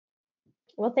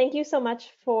Well, thank you so much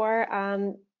for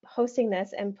hosting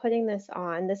this and putting this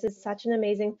on. This is such an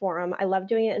amazing forum. I love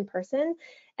doing it in person,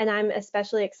 and I'm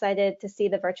especially excited to see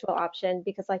the virtual option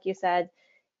because, like you said,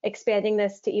 expanding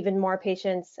this to even more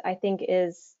patients, I think,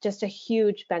 is just a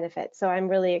huge benefit. So I'm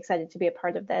really excited to be a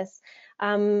part of this.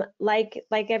 Like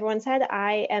everyone said,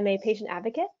 I am a patient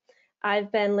advocate.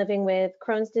 I've been living with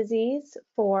Crohn's disease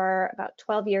for about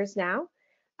 12 years now.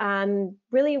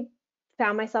 Really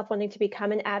found myself wanting to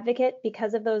become an advocate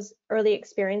because of those early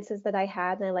experiences that I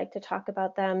had, and I like to talk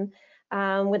about them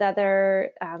with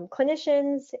other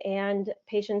clinicians and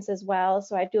patients as well.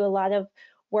 So I do a lot of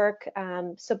work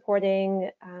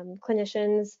supporting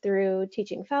clinicians through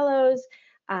teaching fellows,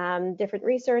 different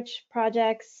research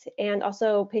projects, and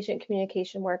also patient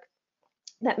communication work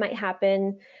that might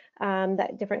happen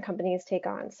that different companies take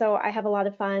on. So I have a lot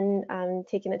of fun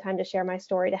taking the time to share my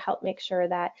story to help make sure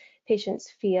that patients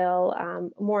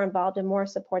feel more involved and more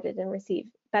supported and receive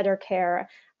better care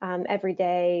every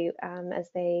day as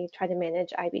they try to manage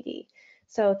IBD.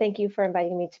 So thank you for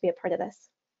inviting me to be a part of this.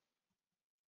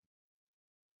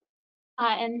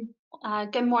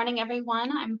 Good morning,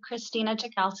 everyone. I'm Christina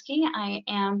Jagielski. I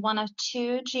am one of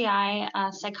two GI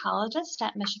psychologists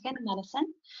at Michigan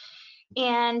Medicine.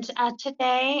 And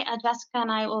today, Jessica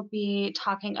and I will be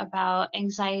talking about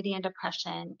anxiety and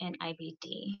depression in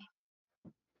IBD.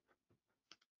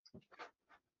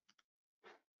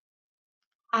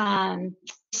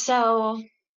 So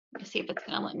let me see if it's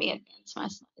going to let me advance my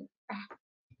slide.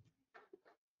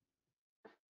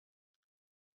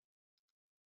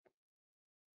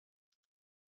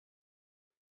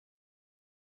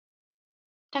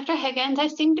 Dr. Higgins, I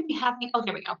seem to be having, oh,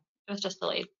 there we go. It was just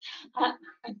delayed.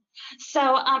 So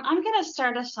I'm going to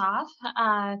start us off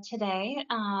today.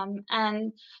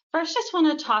 And first, just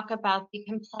want to talk about the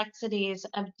complexities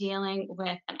of dealing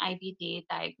with an IBD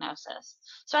diagnosis.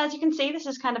 So as you can see, this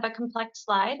is kind of a complex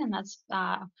slide, and that's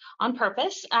on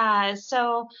purpose.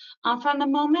 So from the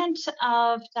moment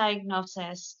of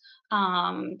diagnosis,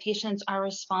 patients are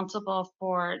responsible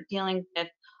for dealing with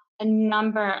a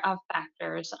number of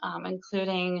factors,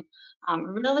 including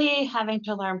really having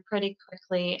to learn pretty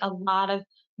quickly a lot of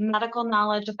medical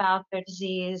knowledge about their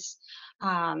disease,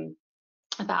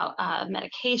 about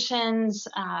medications,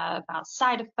 about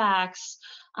side effects,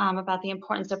 about the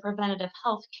importance of preventative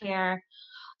health care,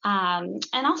 and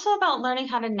also about learning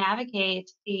how to navigate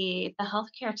the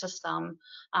healthcare system,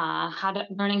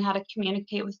 learning how to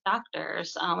communicate with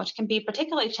doctors, which can be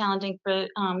particularly challenging for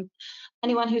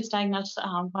anyone who's diagnosed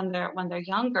when they're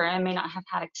younger and may not have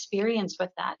had experience with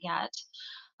that yet.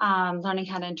 Learning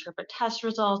how to interpret test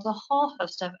results, a whole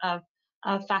host of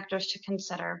factors to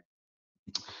consider.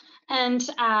 And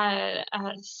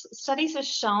studies have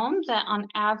shown that on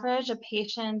average, a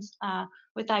patient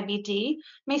with IBD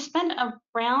may spend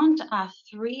around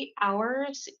 3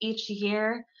 hours each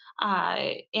year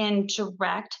in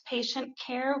direct patient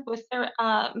care with their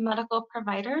medical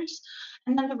providers.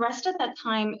 And then the rest of that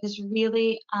time is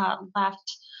really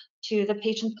left to the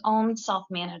patient's own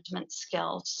self-management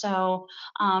skills. So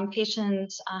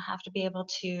patients have to be able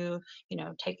to,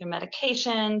 take their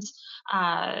medications,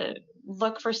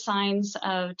 look for signs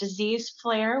of disease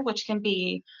flare, which can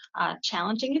be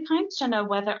challenging at times to know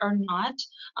whether or not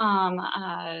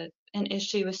an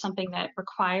issue is something that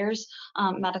requires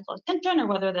medical attention, or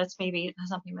whether that's maybe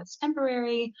something that's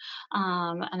temporary,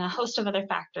 and a host of other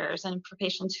factors. And for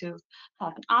patients who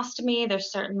have an ostomy,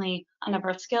 there's certainly a number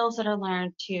of skills that are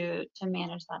learned to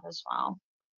manage that as well.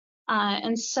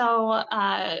 And so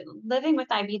living with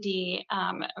IBD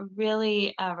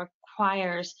really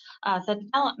requires the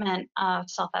development of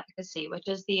self-efficacy, which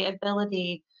is the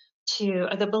ability to,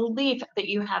 or the belief that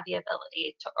you have the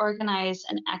ability to organize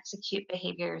and execute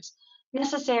behaviors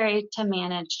necessary to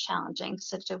manage challenging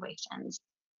situations.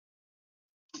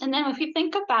 And then if you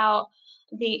think about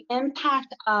the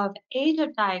impact of age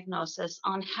of diagnosis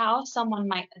on how someone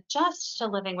might adjust to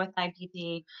living with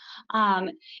IBD,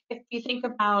 if you think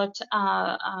about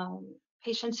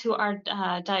patients who are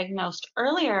diagnosed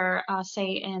earlier, say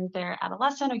in their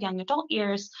adolescent or young adult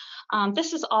years,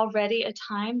 this is already a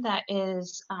time that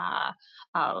is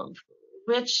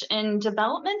rich in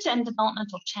development and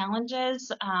developmental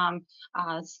challenges.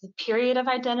 It's the period of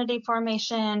identity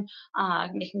formation,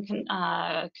 making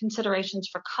considerations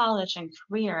for college and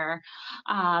career,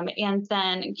 and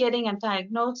then getting a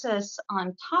diagnosis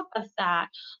on top of that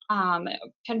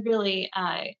can really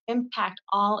impact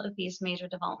all of these major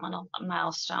developmental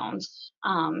milestones.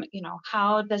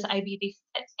 How does IBD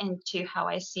fit into how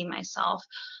I see myself?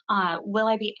 Will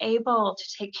I be able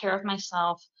to take care of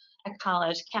myself at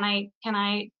college? Can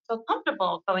I feel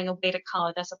comfortable going away to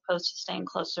college as opposed to staying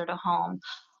closer to home?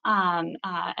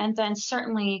 And then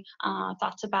certainly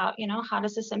thoughts about, how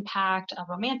does this impact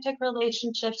romantic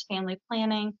relationships, family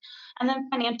planning, and then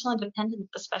financial independence,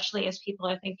 especially as people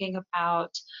are thinking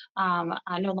about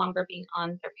no longer being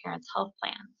on their parents' health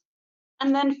plans.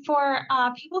 And then for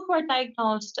people who are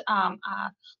diagnosed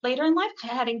later in life,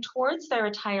 heading towards their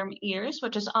retirement years,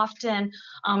 which is often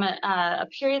a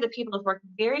period that people have worked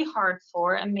very hard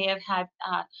for and may have had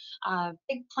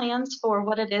big plans for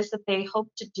what it is that they hope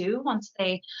to do once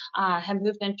they have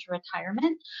moved into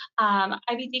retirement.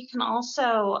 IBD can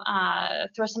also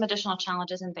throw some additional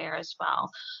challenges in there as well.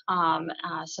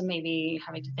 So maybe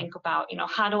having to think about,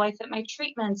 how do I fit my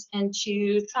treatments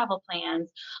into travel plans?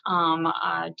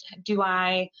 Do I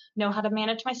know how to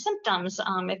manage my symptoms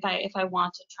if I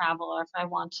want to travel or if I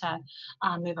want to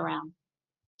move around?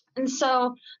 And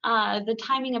so the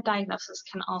timing of diagnosis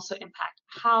can also impact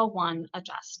how one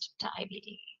adjusts to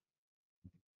IBD.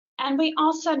 And we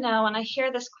also know, and I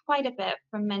hear this quite a bit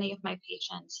from many of my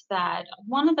patients, that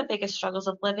one of the biggest struggles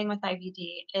of living with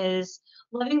IBD is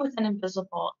living with an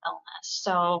invisible illness.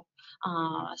 So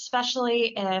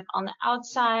especially if on the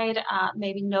outside,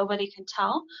 maybe nobody can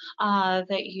tell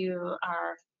that you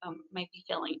are might be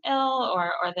feeling ill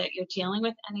or that you're dealing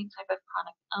with any type of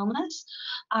chronic illness,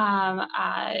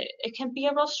 it can be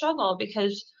a real struggle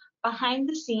because behind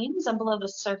the scenes and below the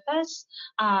surface,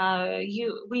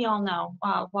 we all know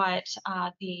what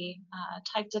the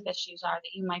types of issues are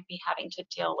that you might be having to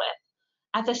deal with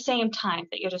at the same time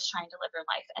that you're just trying to live your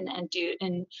life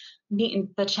and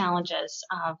meet the challenges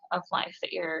of life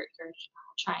that you're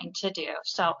trying to do.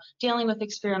 So dealing with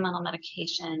experimental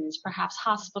medications, perhaps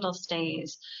hospital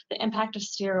stays, the impact of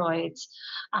steroids,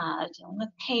 dealing with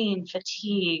pain,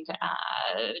 fatigue,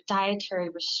 dietary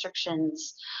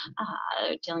restrictions,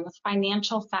 dealing with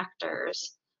financial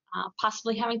factors,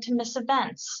 possibly having to miss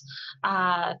events,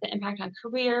 the impact on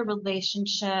career,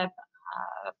 relationship,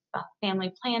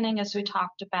 family planning, as we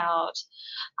talked about,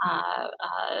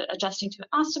 adjusting to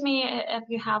an ostomy if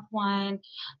you have one,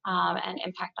 and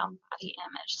impact on body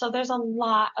image. So there's a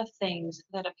lot of things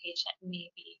that a patient may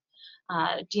be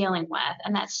dealing with,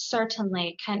 and that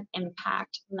certainly can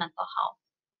impact mental health.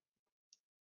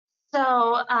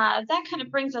 So that kind of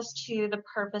brings us to the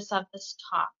purpose of this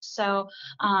talk. So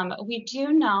we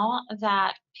do know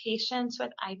that patients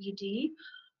with IBD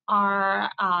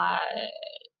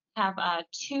have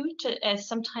 2 to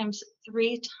sometimes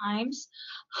 3 times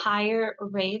higher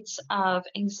rates of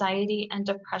anxiety and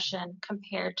depression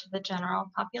compared to the general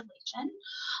population.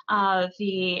 And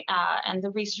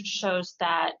the research shows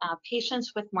that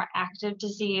patients with more active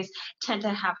disease tend to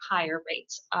have higher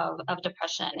rates of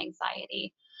depression and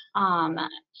anxiety.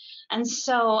 And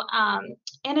so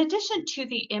in addition to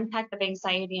the impact of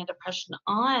anxiety and depression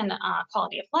on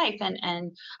quality of life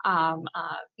and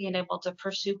being able to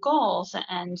pursue goals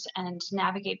and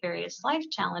navigate various life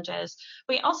challenges,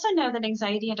 we also know that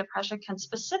anxiety and depression can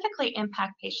specifically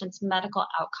impact patients' medical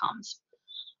outcomes.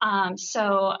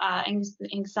 So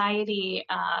anxiety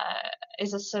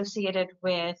is associated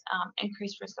with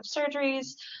increased risk of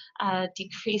surgeries,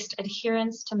 decreased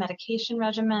adherence to medication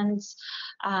regimens,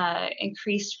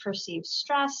 increased perceived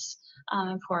stress,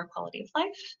 and poor quality of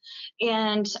life.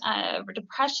 And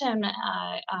depression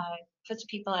puts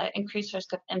people at increased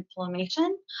risk of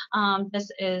inflammation. This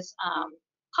is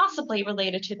possibly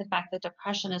related to the fact that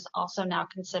depression is also now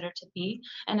considered to be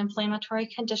an inflammatory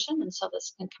condition, and so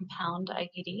this can compound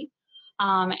IBD.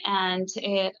 And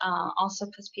it also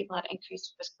puts people at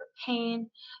increased risk for pain,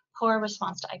 poor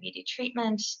response to IBD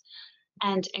treatment,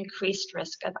 and increased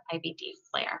risk of IBD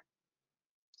flare.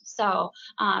 So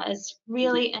it's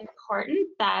really important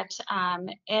that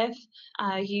if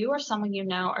you or someone you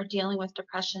know are dealing with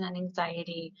depression and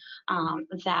anxiety,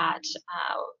 that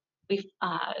we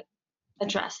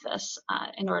address this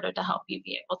in order to help you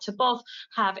be able to both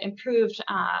have improved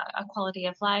a quality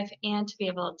of life and to be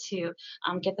able to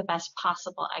get the best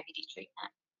possible IBD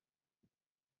treatment.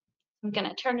 I'm going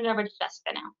to turn it over to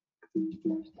Jessica now.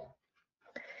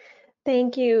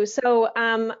 Thank you. So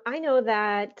I know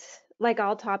that, like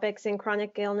all topics in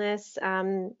chronic illness,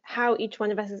 how each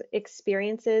one of us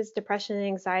experiences depression and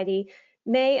anxiety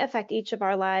may affect each of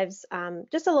our lives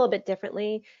just a little bit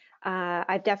differently.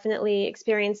 I've definitely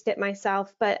experienced it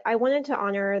myself, but I wanted to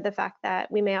honor the fact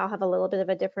that we may all have a little bit of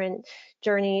a different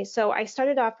journey. So I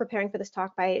started off preparing for this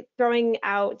talk by throwing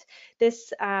out this,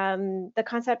 the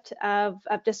concept of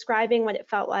describing what it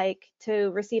felt like to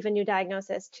receive a new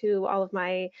diagnosis to all of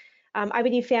my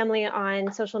IBD family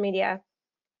on social media.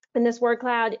 And this word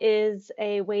cloud is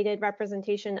a weighted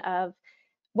representation of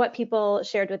what people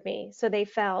shared with me. So they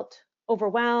felt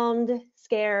overwhelmed,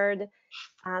 scared,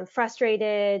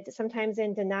 frustrated, sometimes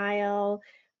in denial,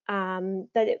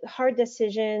 hard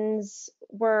decisions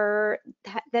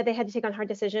that they had to take on hard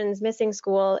decisions, missing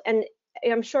school. And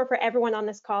I'm sure for everyone on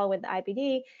this call with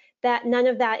IBD, that none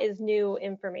of that is new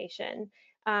information.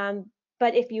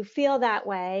 But if you feel that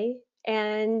way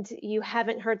and you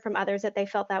haven't heard from others that they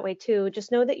felt that way too,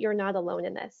 just know that you're not alone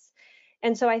in this.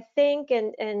 And so I think,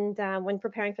 when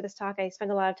preparing for this talk, I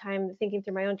spent a lot of time thinking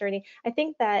through my own journey. I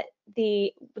think that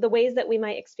the ways that we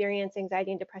might experience anxiety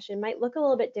and depression might look a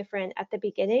little bit different at the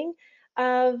beginning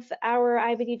of our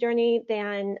IBD journey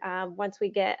than once we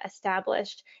get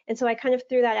established. And so I kind of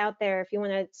threw that out there if you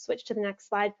want to switch to the next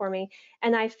slide for me.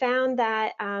 And I found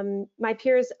that my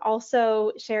peers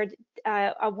also shared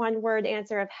a one-word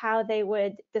answer of how they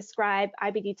would describe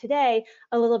IBD today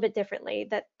a little bit differently,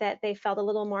 that they felt a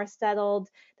little more settled,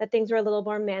 that things were a little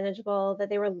more manageable, that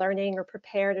they were learning or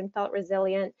prepared and felt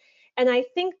resilient. And I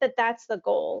think that that's the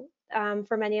goal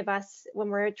for many of us when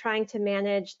we're trying to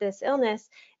manage this illness.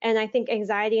 And I think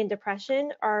anxiety and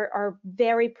depression are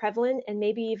very prevalent and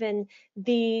maybe even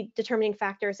the determining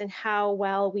factors in how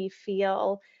well we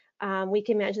feel we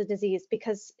can manage the disease,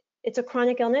 because it's a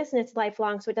chronic illness and it's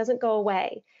lifelong, so it doesn't go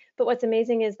away. But what's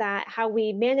amazing is that how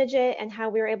we manage it and how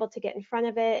we're able to get in front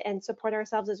of it and support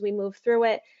ourselves as we move through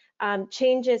it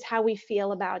changes how we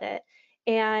feel about it.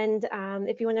 And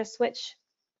if you want to switch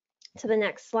to the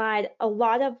next slide, a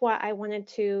lot of what I wanted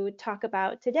to talk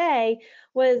about today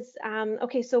was,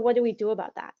 okay, so what do we do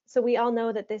about that? So we all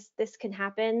know that this can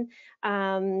happen,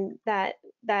 that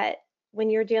when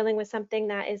you're dealing with something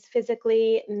that is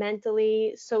physically,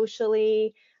 mentally,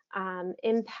 socially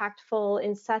impactful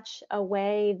in such a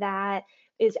way that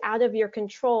is out of your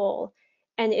control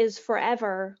and is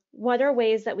forever, what are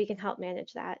ways that we can help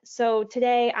manage that? So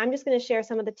today, I'm just going to share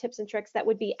some of the tips and tricks that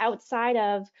would be outside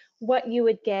of what you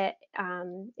would get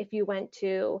if you went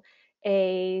to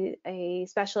a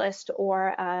specialist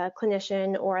or a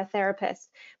clinician or a therapist.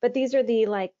 But these are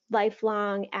the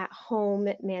lifelong at-home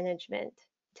management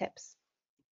tips.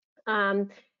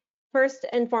 First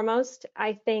and foremost,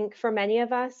 I think for many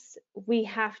of us, we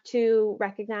have to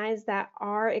recognize that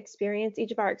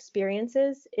each of our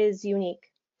experiences is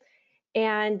unique,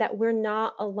 and that we're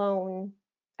not alone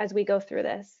as we go through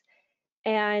this.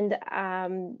 And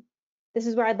this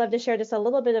is where I'd love to share just a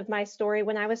little bit of my story.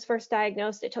 When I was first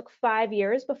diagnosed, it took 5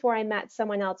 years before I met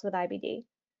someone else with IBD.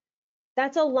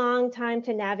 That's a long time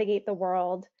to navigate the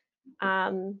world,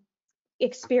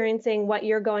 experiencing what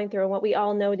you're going through and what we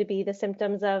all know to be the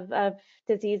symptoms of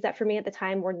disease that for me at the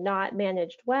time were not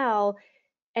managed well,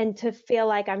 and to feel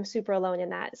like I'm super alone in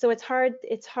that. So it's hard,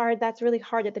 that's really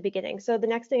hard at the beginning. So the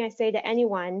next thing I say to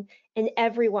anyone and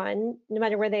everyone, no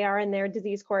matter where they are in their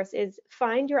disease course, is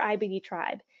find your IBD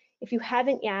tribe. If you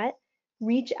haven't yet,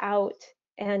 reach out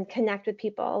and connect with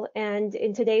people. And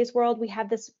in today's world, we have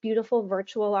this beautiful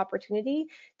virtual opportunity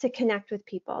to connect with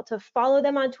people, to follow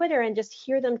them on Twitter and just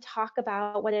hear them talk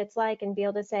about what it's like and be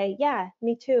able to say, yeah,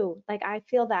 me too, like I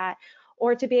feel that.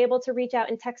 Or to be able to reach out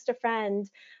and text a friend.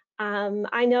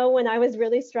 I know when I was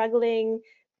really struggling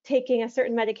taking a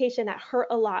certain medication that hurt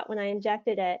a lot when I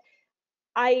injected it,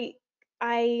 I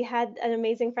had an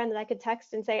amazing friend that I could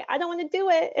text and say, I don't want to do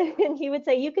it. And he would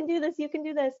say, you can do this, you can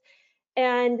do this.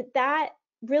 And that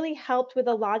really helped with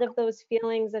a lot of those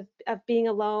feelings of being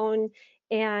alone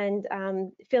and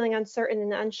feeling uncertain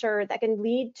and unsure that can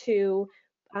lead to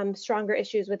stronger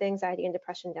issues with anxiety and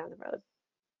depression down the road.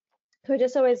 So I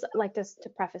just always like to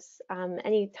preface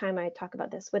any time I talk about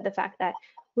this with the fact that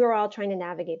we're all trying to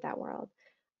navigate that world.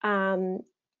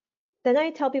 Then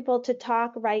I tell people to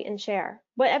talk, write, and share.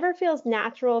 Whatever feels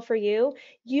natural for you,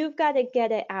 you've got to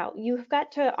get it out. You've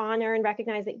got to honor and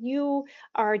recognize that you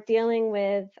are dealing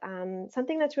with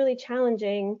something that's really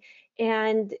challenging,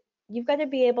 and you've got to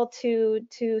be able to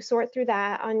sort through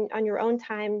that on your own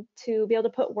time, to be able to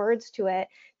put words to it,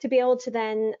 to be able to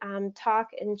then talk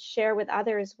and share with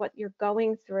others what you're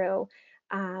going through.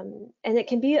 And it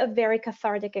can be a very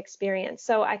cathartic experience.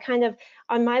 So I kind of,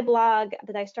 on my blog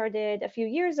that I started a few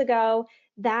years ago,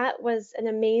 that was an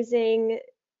amazing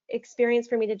experience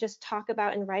for me to just talk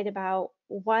about and write about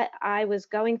what I was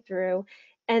going through.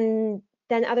 And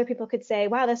then other people could say,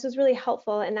 wow, this was really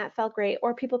helpful and that felt great.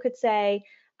 Or people could say,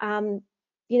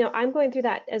 you know, I'm going through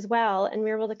that as well. And we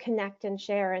were able to connect and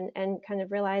share and kind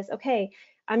of realize, okay,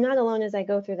 I'm not alone as I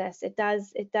go through this. It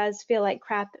does feel like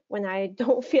crap when I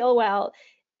don't feel well.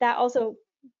 That also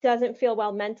doesn't feel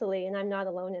well mentally, and I'm not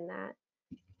alone in that.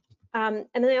 And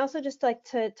then I also just like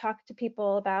to talk to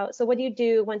people about, so what do you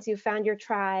do once you've found your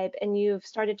tribe and you've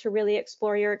started to really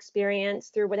explore your experience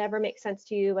through whatever makes sense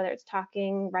to you, whether it's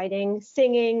talking, writing,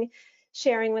 singing,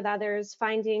 sharing with others,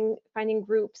 finding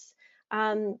groups.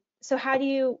 So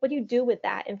what do you do with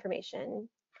that information?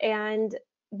 And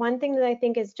one thing that I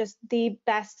think is just the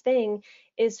best thing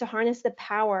is to harness the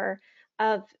power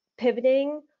of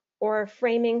pivoting or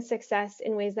framing success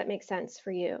in ways that make sense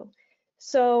for you.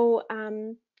 So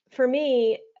for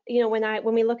me,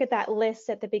 when we look at that list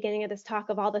at the beginning of this talk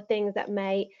of all the things that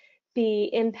might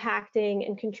be impacting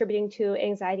and contributing to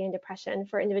anxiety and depression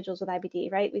for individuals with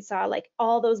IBD, right? We saw like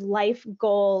all those life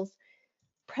goals: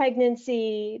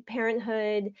 pregnancy,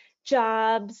 parenthood,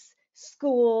 jobs,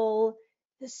 school,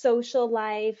 social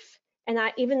life, and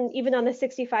even on the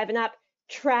 65 and up,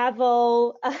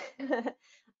 travel,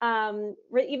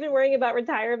 even worrying about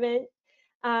retirement.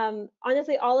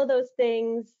 Honestly, all of those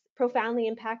things profoundly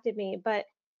impacted me. But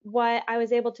what I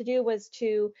was able to do was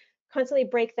to constantly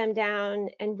break them down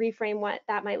and reframe what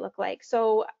that might look like.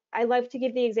 So I love to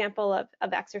give the example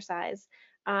of exercise.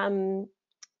 I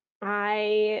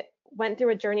went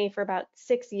through a journey for about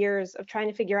 6 years of trying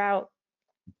to figure out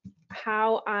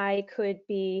how I could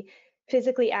be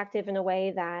physically active in a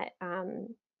way that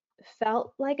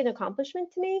felt like an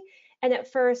accomplishment to me. And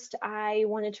at first, I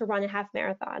wanted to run a half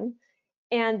marathon.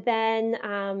 And then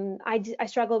I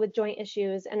struggled with joint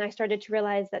issues, and I started to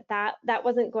realize that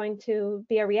wasn't going to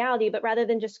be a reality. But rather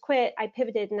than just quit, I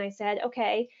pivoted and I said,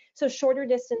 okay, so shorter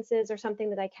distances are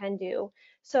something that I can do.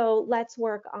 So let's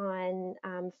work on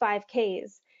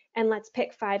 5Ks, and let's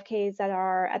pick 5Ks that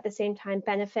are at the same time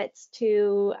benefits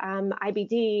to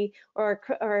IBD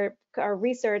or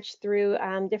research through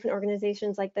different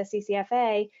organizations like the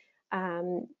CCFA.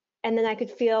 And then I could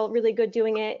feel really good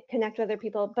doing it, connect with other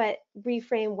people, but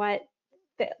reframe what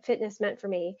fitness meant for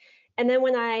me. And then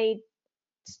when I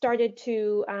started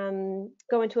to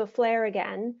go into a flare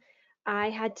again,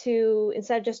 I had to,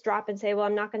 instead of just drop and say, well,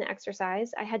 I'm not going to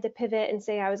exercise, I had to pivot and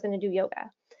say I was going to do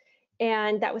yoga.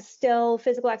 And that was still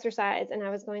physical exercise, and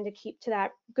I was going to keep to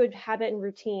that good habit and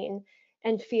routine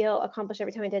and feel accomplished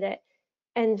every time I did it.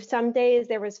 And some days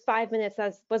there was 5 minutes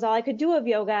was all I could do of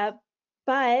yoga,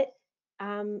 but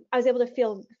I was able to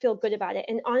feel good about it.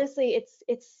 And honestly,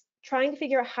 it's trying to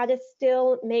figure out how to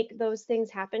still make those things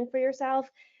happen for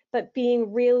yourself, but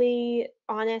being really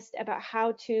honest about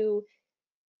how to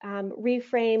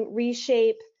reframe,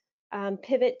 reshape,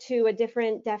 pivot to a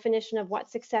different definition of what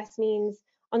success means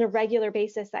on a regular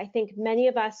basis. I think many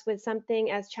of us, with something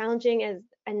as challenging as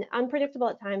and unpredictable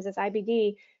at times as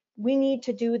IBD, we need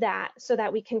to do that so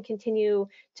that we can continue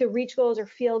to reach goals or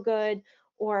feel good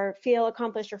or feel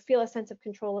accomplished or feel a sense of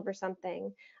control over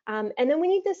something. And then we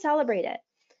need to celebrate it.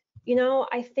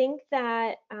 I think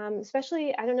that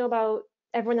especially, I don't know about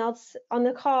everyone else on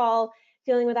the call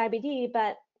dealing with IBD,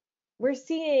 but we're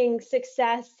seeing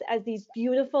success as these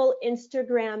beautiful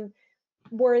Instagram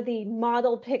worthy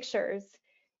model pictures.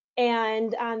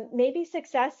 And maybe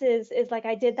success is like,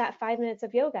 I did that 5 minutes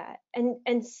of yoga,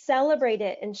 and celebrate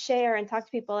it and share and talk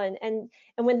to people. And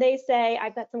when they say,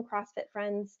 I've got some CrossFit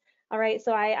friends, all right,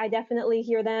 so I definitely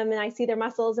hear them and I see their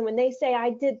muscles. And when they say, I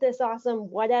did this awesome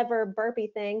whatever burpee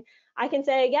thing, I can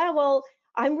say, yeah, well,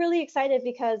 I'm really excited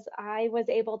because I was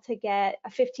able to get a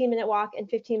 15-minute walk and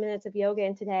 15 minutes of yoga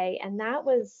in today. And that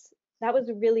was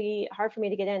really hard for me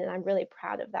to get in, and I'm really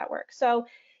proud of that work. So,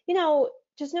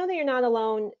 just know that you're not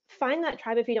alone. Find that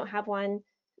tribe if you don't have one.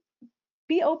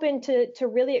 Be open to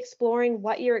really exploring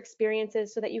what your experience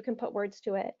is so that you can put words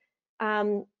to it.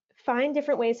 Find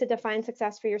different ways to define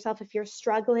success for yourself if you're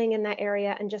struggling in that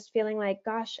area and just feeling like,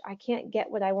 gosh, I can't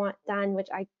get what I want done, which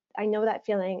I know that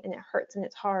feeling, and it hurts and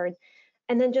it's hard.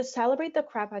 And then just celebrate the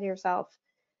crap out of yourself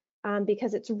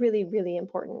because it's really, really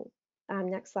important.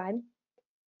 Next slide.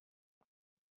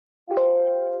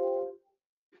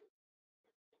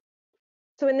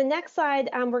 So in the next slide,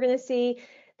 we're going to see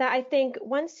that I think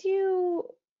once you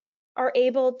are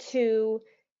able to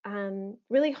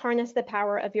really harness the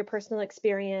power of your personal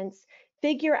experience,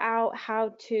 figure out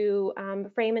how to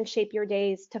frame and shape your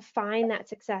days to find that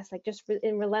success, like just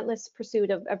in relentless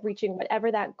pursuit of reaching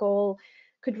whatever that goal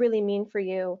could really mean for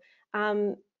you.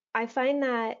 I find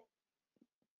that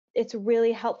it's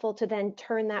really helpful to then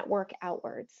turn that work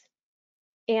outwards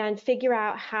and figure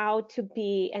out how to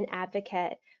be an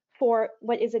advocate for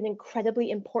what is an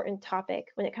incredibly important topic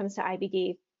when it comes to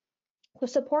IBD. So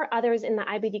support others in the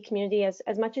IBD community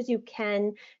as much as you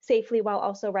can safely, while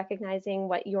also recognizing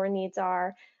what your needs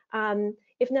are.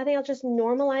 If nothing else, just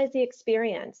normalize the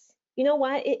experience. You know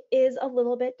what? It is a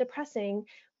little bit depressing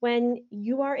when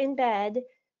you are in bed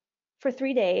for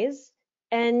 3 days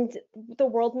and the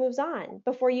world moves on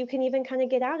before you can even kind of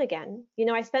get out again.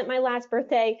 I spent my last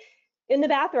birthday in the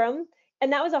bathroom,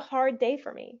 and that was a hard day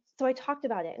for me. So I talked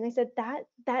about it, and I said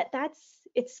that's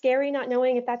it's scary not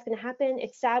knowing if that's going to happen.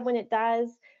 It's sad when it does.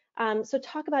 So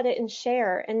talk about it and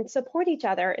share and support each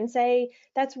other and say,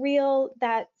 that's real,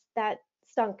 that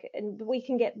stunk, and we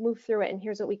can move through it, and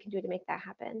here's what we can do to make that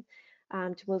happen,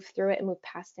 to move through it and move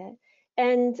past it.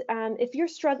 And if you're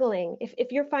struggling,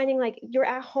 if you're finding like you're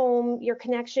at home, your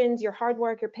connections, your hard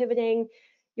work, you're pivoting,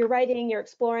 you're writing, you're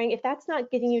exploring, if that's not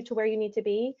getting you to where you need to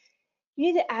be,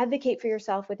 you need to advocate for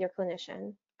yourself with your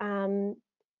clinician.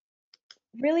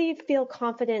 Really feel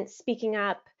confident speaking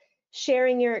up,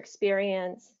 sharing your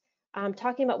experience,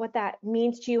 talking about what that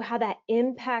means to you, how that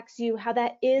impacts you, how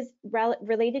that is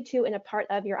related to and a part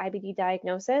of your IBD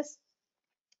diagnosis.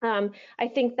 I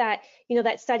think that,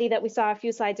 that study that we saw a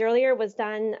few slides earlier was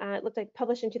done, it looked like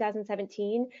published in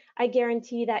 2017. I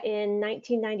guarantee that in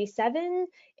 1997,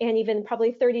 and even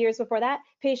probably 30 years before that,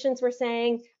 patients were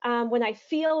saying, when I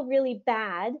feel really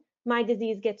bad, my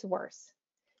disease gets worse.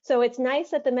 So it's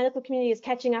nice that the medical community is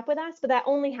catching up with us, but that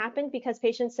only happened because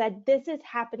patients said, this is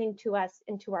happening to us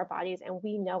and to our bodies, and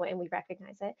we know it and we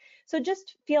recognize it. So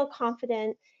just feel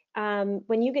confident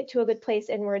when you get to a good place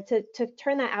inward to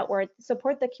turn that outward,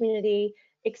 support the community,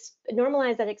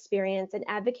 normalize that experience, and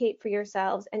advocate for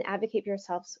yourselves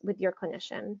with your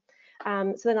clinician.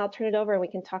 So then I'll turn it over and we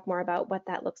can talk more about what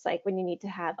that looks like when you need to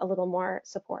have a little more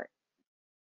support.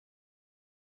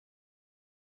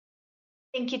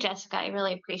 Thank you, Jessica. I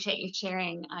really appreciate you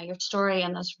sharing your story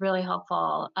and those really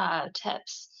helpful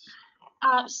tips.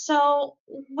 So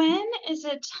when is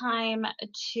it time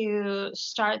to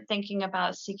start thinking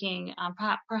about seeking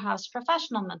perhaps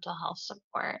professional mental health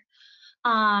support?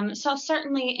 So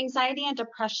certainly anxiety and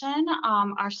depression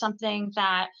are something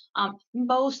that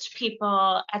most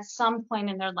people at some point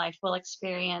in their life will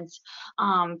experience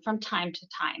from time to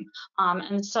time.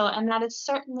 And that is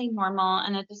certainly normal,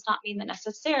 and it does not mean that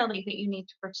necessarily that you need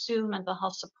to pursue mental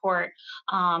health support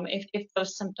if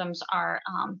those symptoms are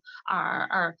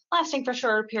lasting for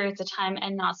shorter periods of time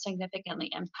and not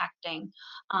significantly impacting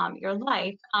your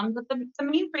life. But the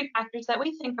main 3 factors that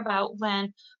we think about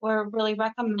when we're really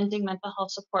recommending mental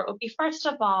health support would be, first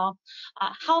of all,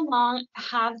 how long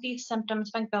have these symptoms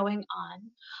been going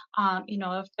on?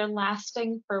 If they're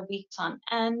lasting for weeks on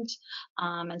end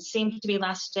and seem to be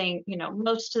lasting,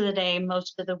 most of the day,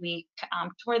 most of the week, to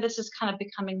where this is kind of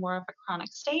becoming more of a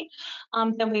chronic state,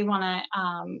 then we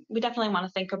definitely want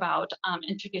to think about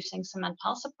introducing some mental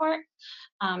health support.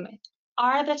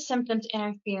 Are the symptoms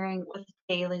interfering with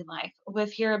daily life,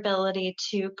 with your ability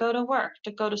to go to work,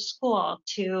 to go to school,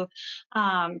 to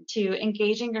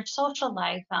engage in your social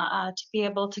life, to be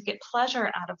able to get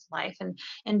pleasure out of life and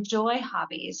enjoy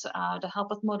hobbies, to help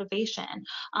with motivation?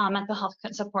 Mental health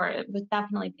support would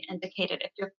definitely be indicated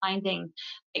if you're finding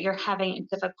that you're having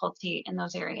difficulty in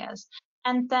those areas.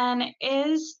 And then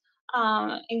is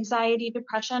anxiety,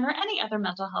 depression, or any other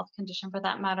mental health condition for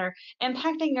that matter,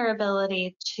 impacting your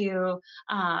ability to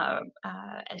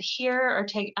adhere or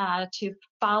to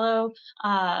follow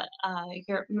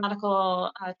your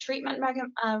medical treatment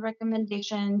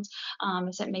recommendations?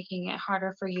 Is it making it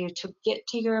harder for you to get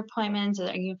to your appointments?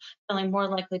 Are you feeling more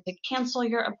likely to cancel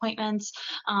your appointments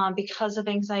because of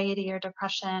anxiety or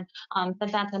depression?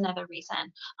 But that's another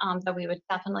reason that we would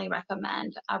definitely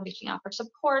recommend reaching out for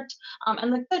support.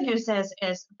 And the good news is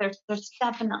there's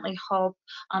definitely hope.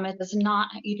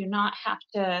 You do not have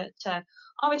to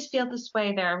always feel this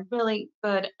way. There are really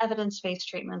good evidence-based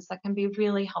treatments that can be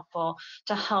really helpful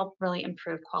to help really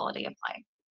improve quality of life.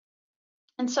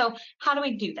 And so how do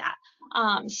we do that?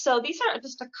 So these are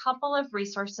just a couple of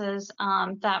resources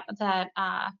that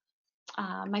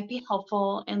might be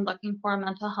helpful in looking for a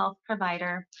mental health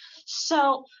provider.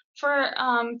 So for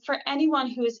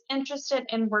anyone who is interested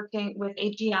in working with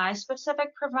a GI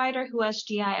specific provider who has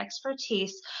GI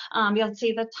expertise, you'll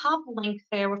see the top link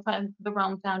there with the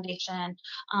Rome Foundation.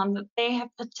 They have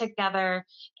put together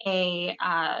a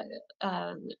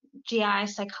GI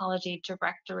psychology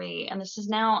directory, and this is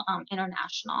now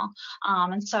international.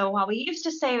 And so while we used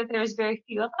to say that there's very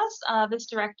few of us, this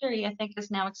directory I think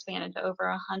is now expanded to over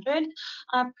 100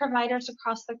 providers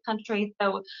across the country,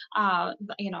 though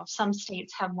some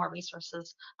states have more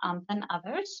resources than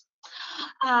others.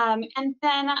 And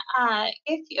then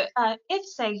if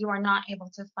say you are not able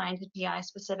to find a GI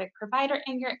specific provider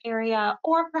in your area,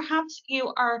 or perhaps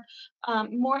you are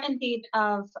more in need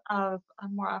of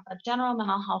more of a general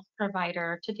mental health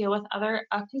provider to deal with other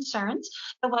concerns,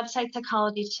 the website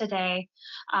Psychology Today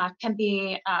can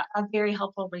be a very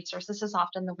helpful resource. This is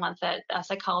often the one that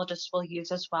psychologists will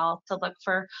use as well to look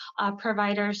for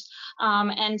providers.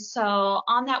 And so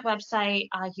on that website,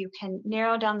 you can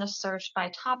narrow down the search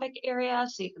by topic area.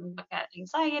 So you can look at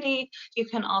anxiety. You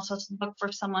can also look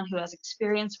for someone who has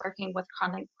experience working with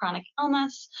chronic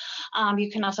illness.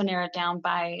 You can also narrow it down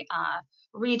by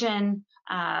region,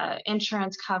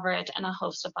 insurance coverage, and a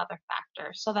host of other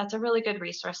factors. So that's a really good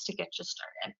resource to get you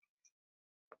started.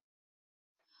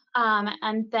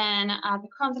 And then the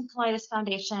Crohn's and Colitis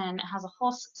Foundation has a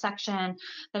whole section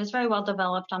that is very well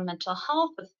developed on mental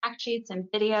health with fact sheets and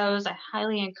videos. I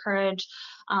highly encourage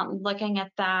looking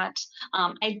at that.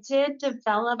 I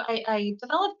developed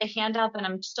a handout that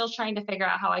I'm still trying to figure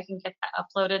out how I can get that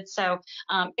uploaded. So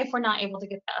if we're not able to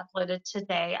get that uploaded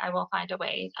today, I will find a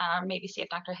way, maybe see if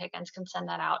Dr. Higgins can send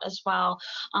that out as well.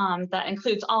 That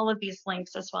includes all of these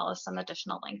links as well as some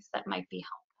additional links that might be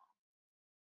helpful.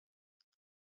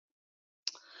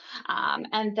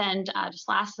 And then just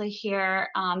lastly here,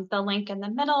 the link in the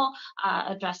middle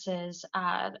addresses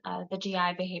the GI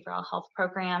Behavioral Health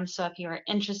Program. So if you're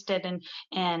interested in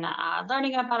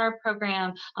learning about our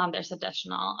program, there's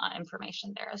additional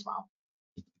information there as well.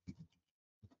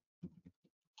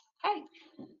 Okay,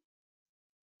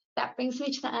 that brings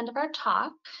me to the end of our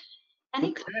talk.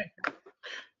 Okay.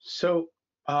 So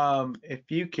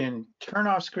if you can turn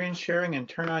off screen sharing and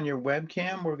turn on your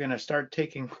webcam, we're going to start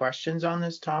taking questions on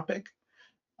this topic.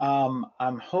 I'm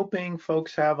hoping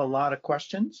folks have a lot of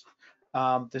questions.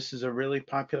 This is a really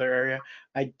popular area.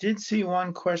 I did see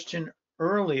one question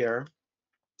earlier,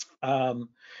 and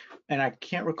I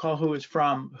can't recall who it's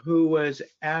from, who was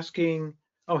asking,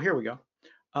 oh, here we go.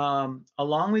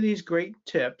 Along with these great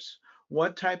tips,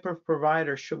 what type of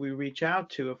provider should we reach out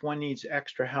to if one needs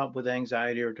extra help with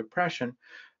anxiety or depression,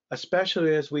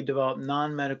 especially as we develop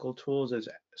non-medical tools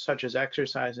such as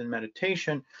exercise and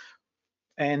meditation?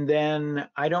 And then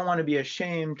I don't want to be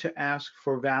ashamed to ask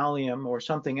for Valium or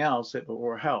something else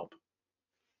or help.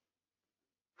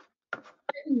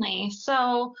 Certainly.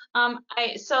 So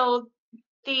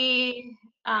in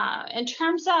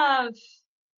terms of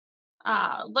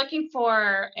looking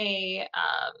for a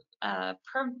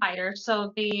provider,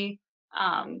 so the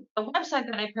website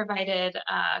that I provided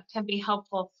can be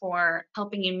helpful for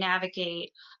helping you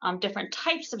navigate different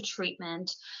types of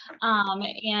treatment.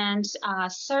 And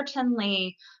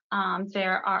certainly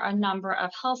there are a number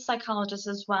of health psychologists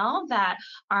as well that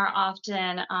are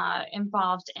often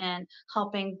involved in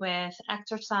helping with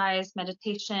exercise,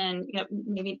 meditation,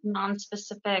 maybe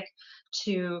non-specific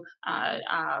to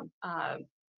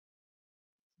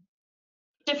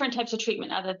different types of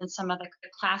treatment other than some of the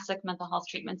classic mental health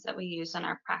treatments that we use in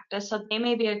our practice. So they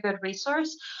may be a good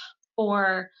resource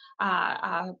for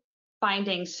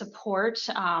finding support,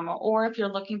 or if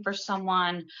you're looking for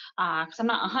someone, because I'm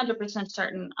not 100%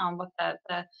 certain what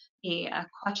the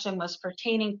question was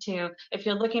pertaining to, if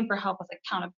you're looking for help with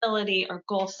accountability or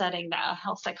goal setting, that a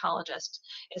health psychologist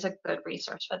is a good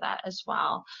resource for that as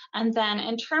well. And then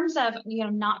in terms of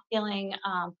not feeling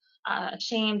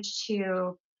ashamed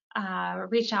to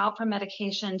reach out for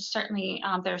medication, certainly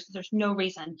there's no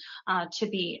reason to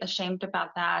be ashamed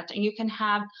about that. And you can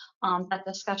have that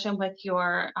discussion with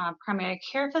your primary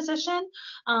care physician,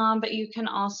 but you can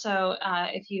also,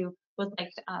 if you would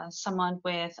like someone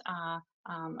with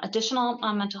additional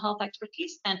mental health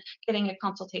expertise, then getting a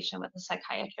consultation with a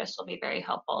psychiatrist will be very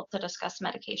helpful to discuss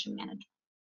medication management.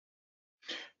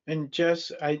 And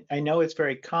Jess, I know it's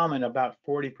very common, about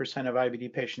 40% of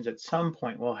IBD patients at some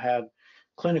point will have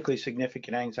clinically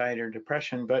significant anxiety or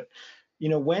depression, but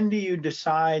when do you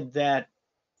decide that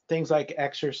things like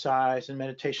exercise and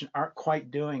meditation aren't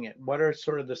quite doing it? What are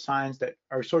sort of the signs that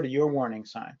are sort of your warning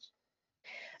signs?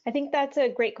 I think that's a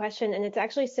great question, and it's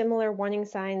actually similar warning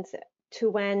signs to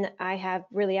when I have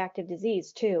really active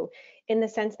disease too, in the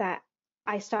sense that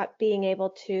I stop being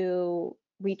able to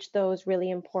reach those really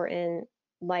important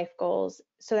life goals.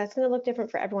 So that's going to look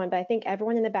different for everyone, but I think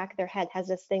everyone in the back of their head has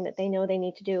this thing that they know they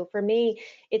need to do. For me,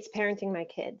 it's parenting my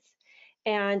kids.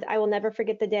 And I will never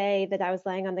forget the day that I was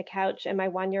laying on the couch and my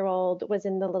 1-year-old was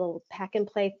in the little pack and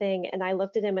play thing. And I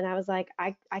looked at him and I was like,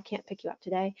 I can't pick you up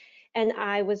today. And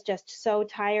I was just so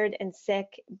tired and sick,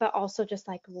 but also just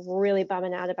like really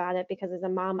bumming out about it, because as a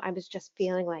mom, I was just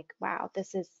feeling like, wow,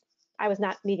 I was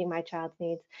not meeting my child's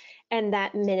needs. And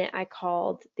that minute I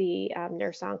called the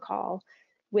nurse on call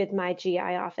with my GI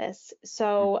office.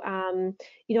 So,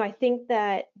 I think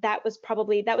that was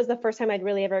the first time I'd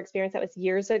really ever experienced that. Was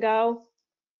years ago.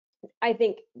 I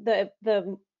think the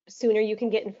sooner you can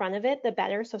get in front of it, the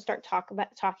better. So start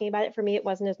talking about it. For me, it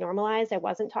wasn't as normalized. I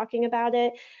wasn't talking about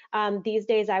it. These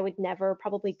days, I would never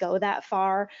probably go that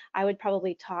far. I would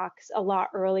probably talk a lot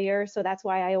earlier. So that's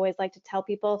why I always like to tell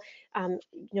people,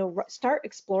 start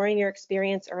exploring your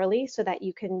experience early so that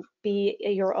you can be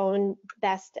your own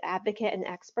best advocate and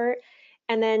expert.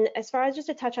 And then as far as just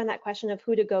to touch on that question of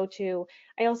who to go to,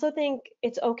 I also think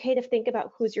it's okay to think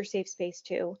about who's your safe space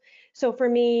too. So for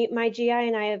me, my GI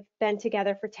and I have been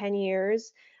together for 10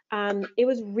 years. it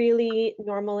was really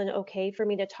normal and okay for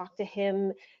me to talk to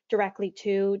him directly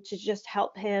to just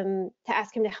help him, to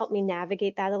ask him to help me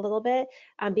navigate that a little bit,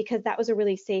 because that was a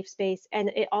really safe space. And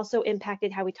it also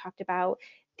impacted how we talked about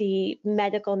the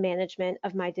medical management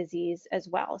of my disease as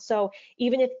well. So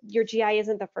even if your GI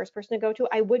isn't the first person to go to,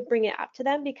 I would bring it up to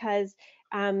them, because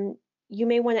you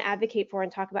may want to advocate for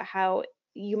and talk about how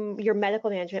your medical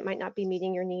management might not be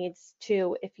meeting your needs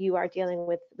too, if you are dealing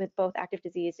with both active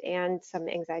disease and some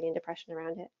anxiety and depression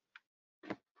around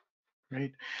it.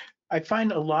 Right. I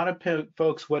find a lot of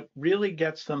folks, what really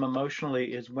gets them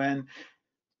emotionally is when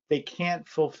they can't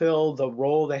fulfill the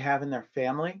role they have in their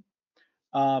family,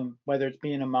 whether it's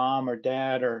being a mom or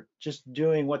dad or just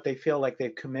doing what they feel like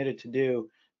they've committed to do.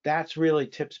 That's really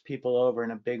tips people over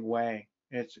in a big way.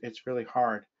 It's really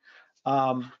hard.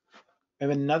 I have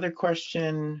another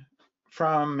question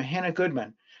from Hannah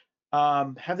Goodman.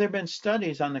 Have there been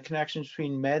studies on the connections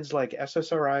between meds like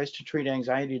SSRIs to treat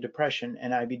anxiety, depression,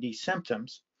 and IBD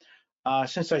symptoms?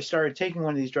 Since I started taking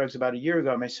one of these drugs about a year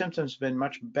ago, my symptoms have been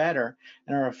much better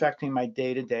and are affecting my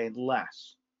day-to-day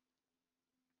less.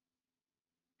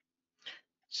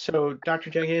 So,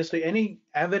 Dr. Jagielski, any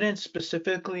evidence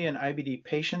specifically in IBD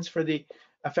patients for the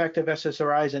effect of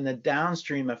SSRIs and the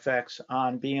downstream effects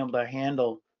on being able to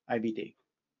handle IBD?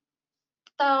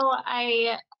 So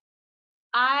I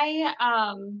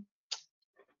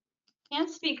can't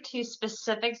speak to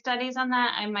specific studies on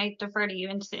that. I might defer to you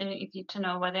if you to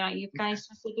know whether or not you've got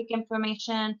specific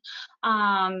information.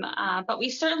 But we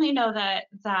certainly know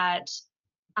that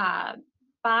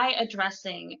by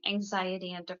addressing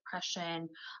anxiety and depression,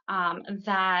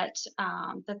 that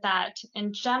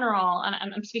in general,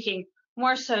 and I'm speaking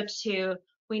more so to,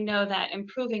 we know that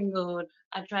improving mood,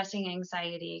 addressing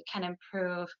anxiety can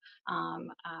improve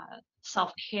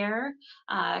self-care,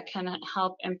 can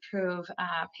help improve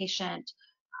patient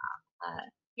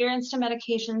adherence to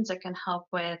medications. It can help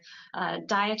with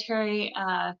dietary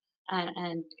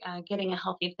and getting a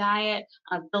healthy diet,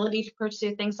 ability to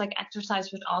pursue things like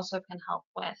exercise, which also can help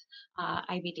with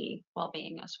IBD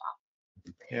well-being as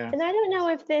well. Yeah. And I don't know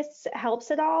if this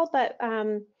helps at all, but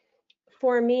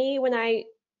for me,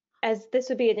 as this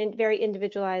would be a very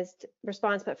individualized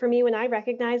response, but for me, when I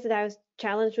recognized that I was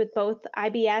challenged with both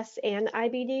IBS and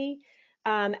IBD,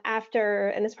 after,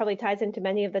 and this probably ties into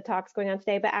many of the talks going on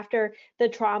today, but after the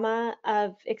trauma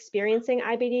of experiencing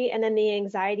IBD and then the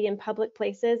anxiety in public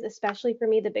places, especially for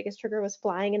me, the biggest trigger was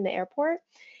flying in the airport.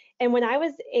 And when I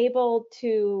was able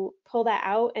to pull that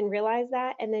out and realize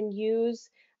that, and then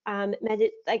use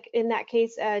like in that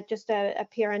case, just a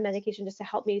PRN medication just to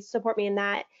help me, support me in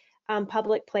that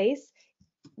public place,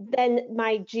 then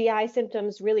my GI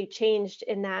symptoms really changed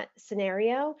in that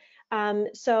scenario.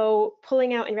 So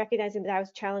pulling out and recognizing that I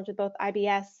was challenged with both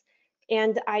IBS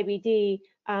and IBD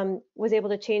was able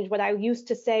to change what I used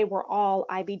to say were all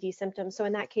IBD symptoms. So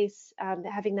in that case,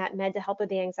 having that med to help with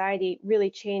the anxiety really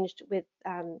changed with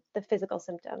the physical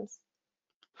symptoms.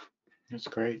 That's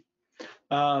great.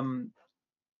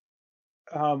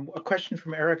 A question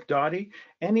from Eric Doughty.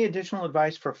 Any additional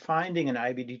advice for finding an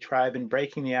IBD tribe and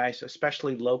breaking the ice,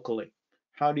 especially locally?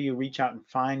 How do you reach out and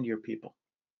find your people?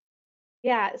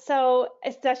 Yeah, so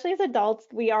especially as adults,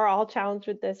 we are all challenged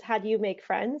with this. How do you make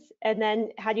friends? And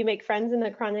then how do you make friends in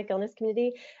the chronic illness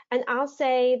community? And I'll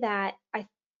say that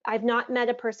I've not met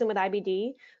a person with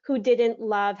IBD who didn't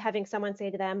love having someone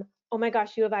say to them, "Oh my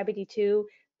gosh, you have IBD too.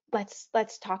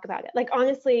 Let's talk about it." Like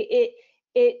honestly,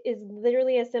 it is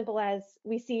literally as simple as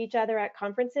we see each other at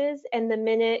conferences, and the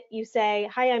minute you say,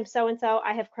 "Hi, I'm so and so.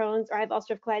 I have Crohn's, or I have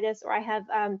ulcerative colitis, or I have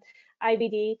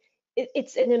IBD,"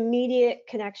 it's an immediate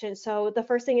connection. So the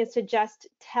first thing is to just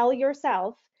tell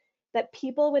yourself that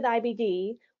people with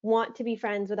IBD want to be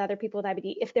friends with other people with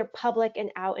IBD if they're public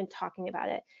and out and talking about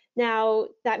it. Now,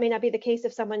 that may not be the case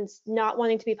if someone's not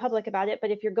wanting to be public about it,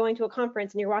 but if you're going to a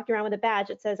conference and you're walking around with a badge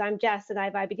that says, "I'm Jess and I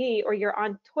have IBD," or you're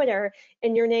on Twitter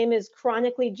and your name is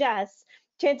Chronically Jess,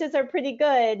 chances are pretty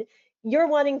good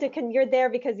you're there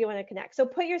because you want to connect. So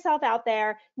put yourself out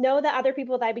there. Know that other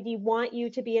people with IBD want you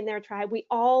to be in their tribe. We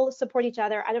all support each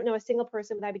other. I don't know a single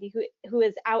person with IBD who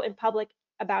is out in public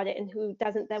about it and who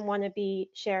doesn't then want to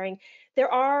be sharing.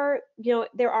 There are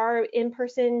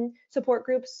in-person support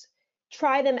groups.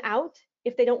 Try them out.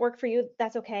 If they don't work for you,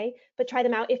 that's okay, but try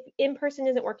them out. If in-person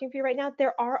isn't working for you right now,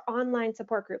 there are online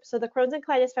support groups. So the Crohn's and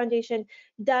Colitis Foundation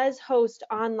does host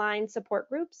online support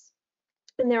groups.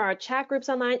 And there are chat groups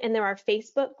online, and there are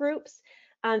Facebook groups.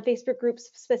 Facebook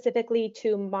groups specifically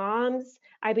to moms.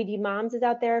 IBD Moms is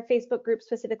out there. Facebook groups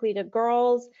specifically to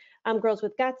girls. Girls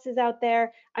with Guts is out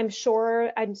there. I'm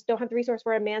sure, I just don't have the resource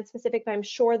for a man specific, but I'm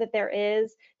sure that there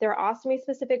is. There are ostomy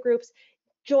specific groups.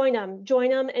 join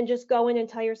them and just go in and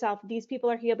tell yourself, these people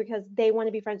are here because they want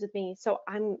to be friends with me. So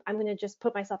I'm going to just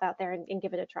put myself out there and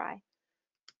give it a try.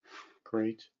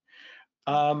 Great.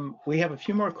 We have a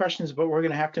few more questions, but we're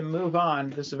going to have to move on.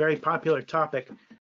 This is a very popular topic.